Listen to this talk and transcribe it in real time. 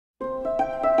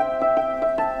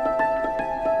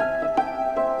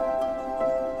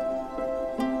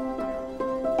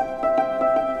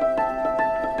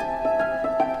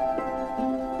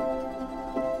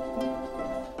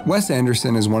Wes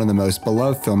Anderson is one of the most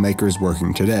beloved filmmakers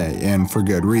working today, and for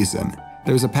good reason.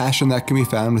 There's a passion that can be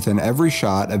found within every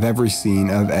shot of every scene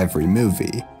of every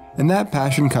movie, and that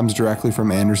passion comes directly from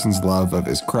Anderson's love of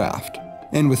his craft.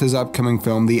 And with his upcoming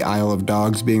film The Isle of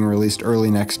Dogs being released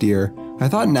early next year, I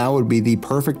thought now would be the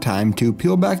perfect time to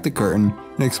peel back the curtain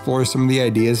and explore some of the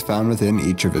ideas found within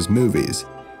each of his movies.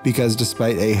 Because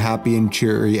despite a happy and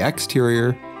cheery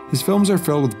exterior, his films are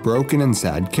filled with broken and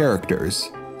sad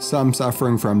characters. Some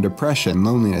suffering from depression,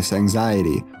 loneliness,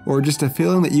 anxiety, or just a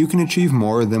feeling that you can achieve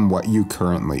more than what you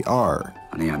currently are.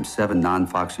 Honey, I'm 7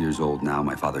 non-Fox years old now.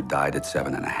 My father died at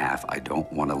 7.5. I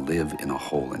don't want to live in a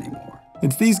hole anymore.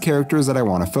 It's these characters that I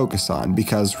want to focus on,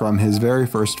 because from his very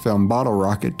first film Bottle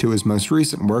Rocket to his most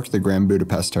recent work The Grand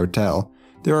Budapest Hotel,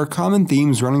 there are common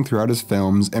themes running throughout his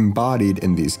films embodied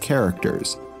in these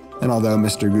characters. And although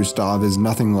Mr. Gustav is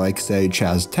nothing like, say,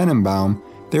 Chaz Tenenbaum,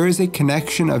 there is a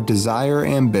connection of desire,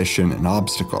 ambition, and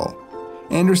obstacle.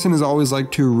 Anderson has always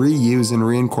liked to reuse and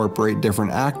reincorporate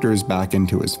different actors back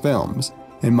into his films,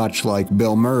 and much like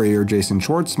Bill Murray or Jason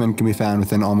Schwartzman can be found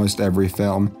within almost every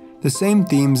film, the same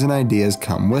themes and ideas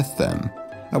come with them.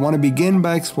 I want to begin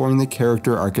by exploring the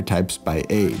character archetypes by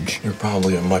age. You're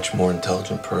probably a much more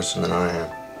intelligent person than I am.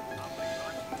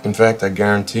 In fact, I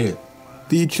guarantee it.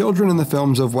 The children in the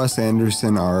films of Wes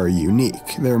Anderson are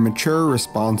unique. They're mature,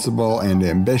 responsible, and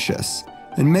ambitious.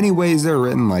 In many ways, they're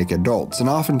written like adults, and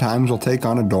oftentimes will take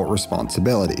on adult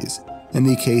responsibilities. In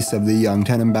the case of the young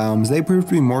Tenenbaums, they prove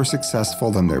to be more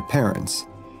successful than their parents.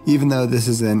 Even though this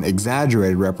is an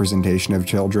exaggerated representation of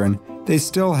children, they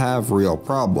still have real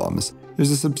problems.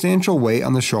 There's a substantial weight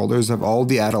on the shoulders of all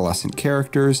the adolescent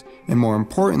characters, and more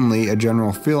importantly, a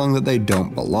general feeling that they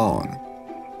don't belong.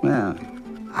 Well,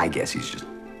 I guess he's just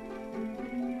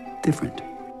different.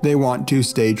 They want to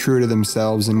stay true to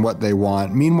themselves and what they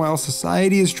want, meanwhile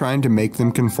society is trying to make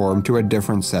them conform to a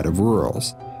different set of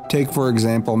rules. Take for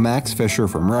example Max Fisher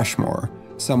from Rushmore,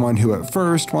 someone who at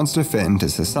first wants to fit into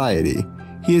society.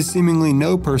 He has seemingly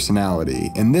no personality.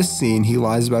 In this scene, he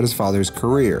lies about his father's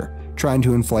career, trying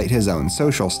to inflate his own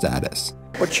social status.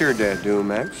 What's your dad doing,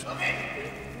 Max?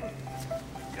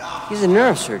 He's a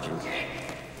neurosurgeon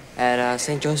at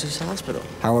St. Joseph's Hospital.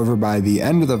 However, by the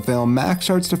end of the film, Max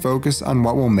starts to focus on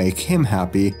what will make him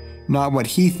happy, not what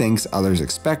he thinks others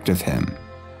expect of him.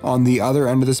 On the other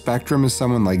end of the spectrum is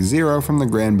someone like Zero from the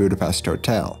Grand Budapest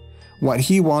Hotel. What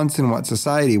he wants and what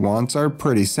society wants are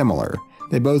pretty similar.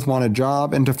 They both want a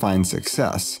job and to find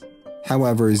success.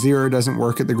 However, Zero doesn't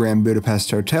work at the Grand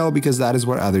Budapest Hotel because that is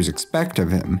what others expect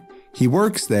of him. He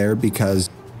works there because...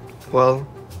 Well,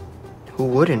 who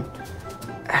wouldn't?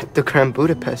 At the Grand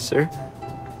Budapest, sir.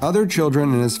 Other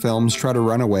children in his films try to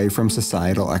run away from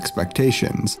societal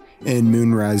expectations. In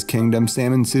Moonrise Kingdom,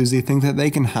 Sam and Susie think that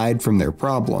they can hide from their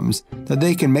problems, that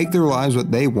they can make their lives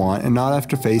what they want and not have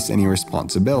to face any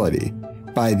responsibility.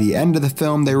 By the end of the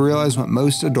film, they realize what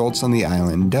most adults on the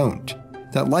island don't,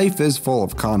 that life is full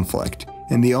of conflict,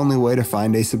 and the only way to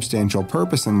find a substantial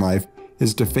purpose in life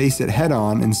is to face it head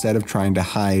on instead of trying to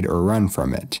hide or run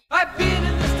from it. I've been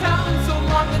in this town so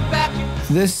long that back.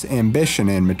 This ambition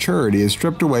and maturity is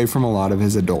stripped away from a lot of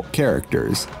his adult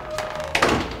characters.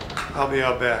 I'll be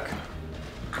out back.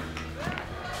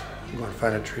 I'm going to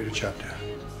find a tree to chop down.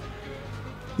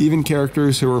 Even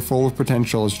characters who were full of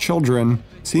potential as children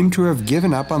seem to have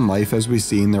given up on life, as we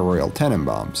see in the Royal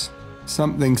Tenenbaums.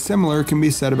 Something similar can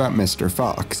be said about Mr.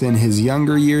 Fox. In his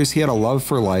younger years, he had a love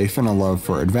for life and a love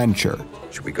for adventure.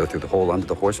 Should we go through the hole under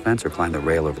the horse fence or climb the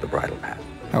rail over the bridle path?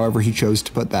 However, he chose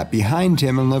to put that behind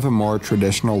him and live a more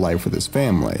traditional life with his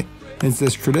family. It's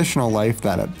this traditional life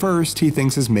that at first he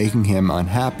thinks is making him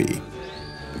unhappy.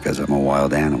 Because I'm a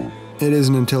wild animal. It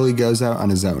isn't until he goes out on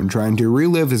his own trying to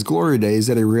relive his glory days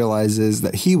that he realizes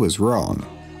that he was wrong.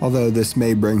 Although this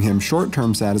may bring him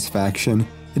short-term satisfaction,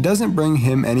 it doesn't bring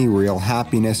him any real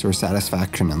happiness or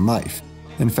satisfaction in life.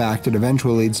 In fact, it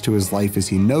eventually leads to his life as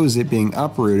he knows it being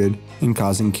uprooted and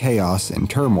causing chaos and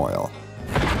turmoil.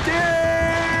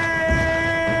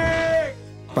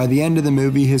 By the end of the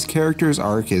movie, his character's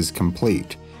arc is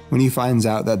complete, when he finds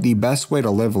out that the best way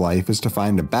to live life is to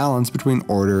find a balance between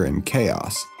order and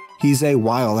chaos. He's a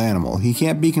wild animal, he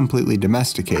can't be completely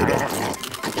domesticated.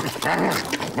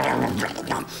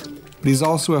 But he's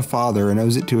also a father and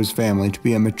owes it to his family to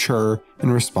be a mature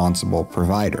and responsible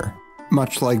provider.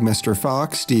 Much like Mr.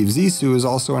 Fox, Steve Zissou is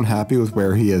also unhappy with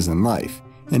where he is in life.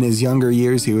 In his younger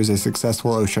years, he was a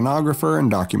successful oceanographer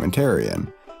and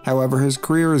documentarian. However, his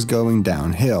career is going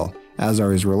downhill, as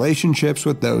are his relationships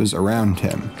with those around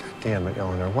him. Damn it,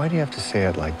 Eleanor, why do you have to say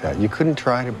it like that? You couldn't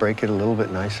try to break it a little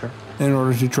bit nicer? In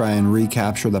order to try and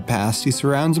recapture the past, he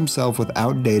surrounds himself with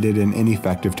outdated and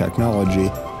ineffective technology.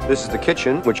 This is the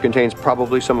kitchen, which contains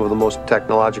probably some of the most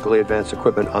technologically advanced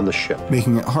equipment on the ship,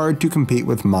 making it hard to compete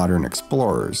with modern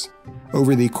explorers.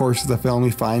 Over the course of the film,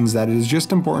 he finds that it is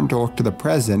just important to look to the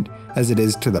present as it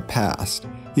is to the past.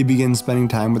 He begins spending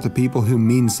time with the people who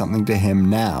mean something to him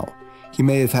now. He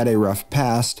may have had a rough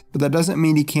past, but that doesn't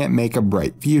mean he can't make a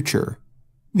bright future.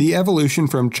 The evolution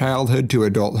from childhood to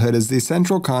adulthood is the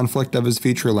central conflict of his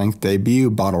feature-length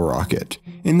debut, Bottle Rocket.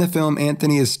 In the film,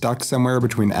 Anthony is stuck somewhere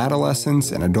between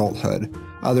adolescence and adulthood.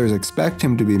 Others expect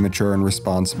him to be mature and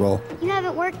responsible. You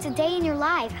haven't worked a day in your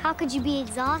life. How could you be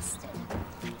exhausted?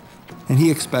 And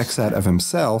he expects that of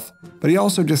himself, but he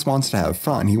also just wants to have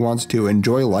fun. He wants to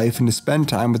enjoy life and to spend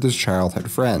time with his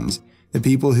childhood friends, the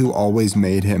people who always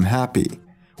made him happy.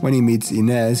 When he meets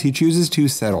Inez, he chooses to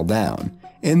settle down.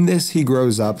 In this, he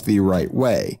grows up the right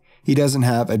way. He doesn't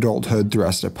have adulthood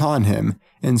thrust upon him.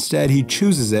 Instead, he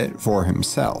chooses it for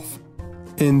himself.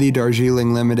 In the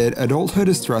Darjeeling Limited, adulthood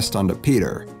is thrust onto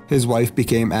Peter. His wife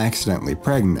became accidentally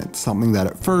pregnant, something that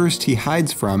at first he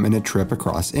hides from in a trip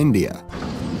across India.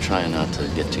 I'm trying not to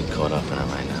get too caught up in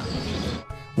it right now.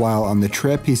 While on the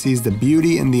trip, he sees the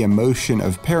beauty and the emotion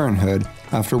of parenthood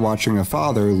after watching a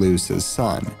father lose his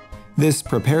son. This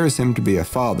prepares him to be a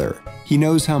father. He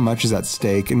knows how much is at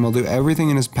stake and will do everything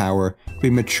in his power to be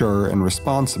mature and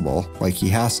responsible, like he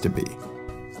has to be.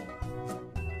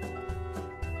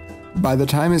 By the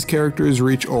time his characters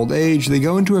reach old age, they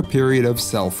go into a period of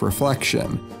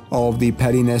self-reflection. All of the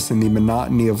pettiness and the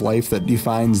monotony of life that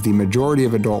defines the majority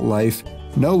of adult life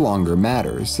no longer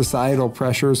matters. Societal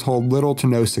pressures hold little to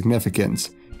no significance.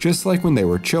 Just like when they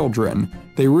were children,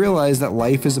 they realize that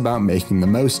life is about making the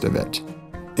most of it.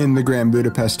 In the Grand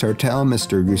Budapest Hotel,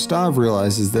 Mr. Gustav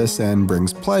realizes this and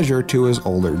brings pleasure to his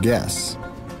older guests.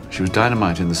 She was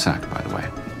dynamite in the sack, by the way.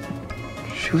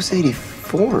 She was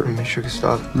 84, Mr.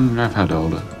 Gustav. I've had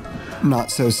older.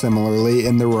 Not so similarly,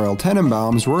 in the Royal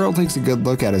Tenenbaums, Royal takes a good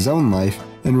look at his own life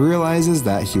and realizes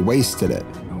that he wasted it.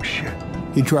 Oh shit.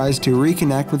 He tries to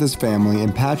reconnect with his family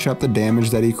and patch up the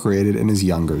damage that he created in his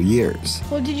younger years.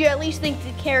 Well, did you at least think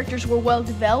the characters were well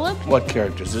developed? What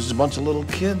characters? There's a bunch of little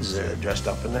kids dressed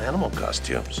up in the animal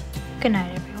costumes. Good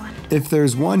night, everyone. If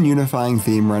there's one unifying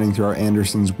theme running throughout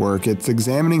Anderson's work, it's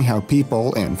examining how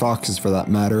people, and foxes for that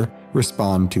matter,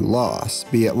 respond to loss,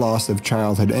 be it loss of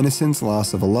childhood innocence,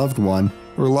 loss of a loved one,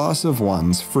 or loss of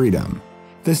one's freedom.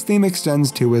 This theme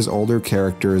extends to his older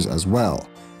characters as well.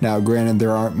 Now, granted,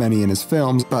 there aren't many in his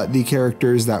films, but the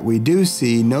characters that we do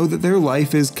see know that their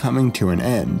life is coming to an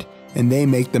end, and they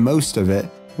make the most of it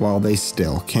while they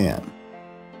still can.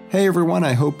 Hey everyone,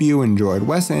 I hope you enjoyed.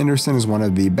 Wes Anderson is one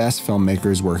of the best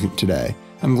filmmakers working today.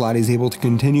 I'm glad he's able to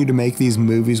continue to make these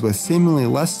movies with seemingly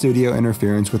less studio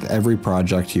interference with every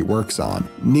project he works on.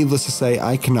 Needless to say,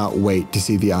 I cannot wait to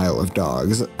see The Isle of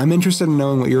Dogs. I'm interested in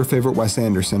knowing what your favorite Wes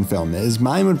Anderson film is.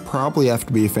 Mine would probably have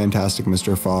to be Fantastic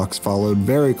Mr. Fox, followed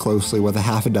very closely with a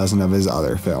half a dozen of his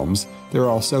other films. They're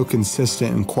all so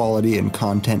consistent in quality and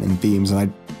content and themes,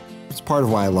 and it's part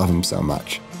of why I love him so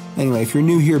much. Anyway, if you're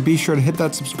new here, be sure to hit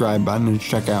that subscribe button and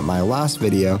check out my last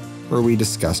video where we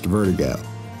discussed Vertigo.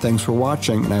 Thanks for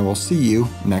watching, and I will see you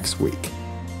next week.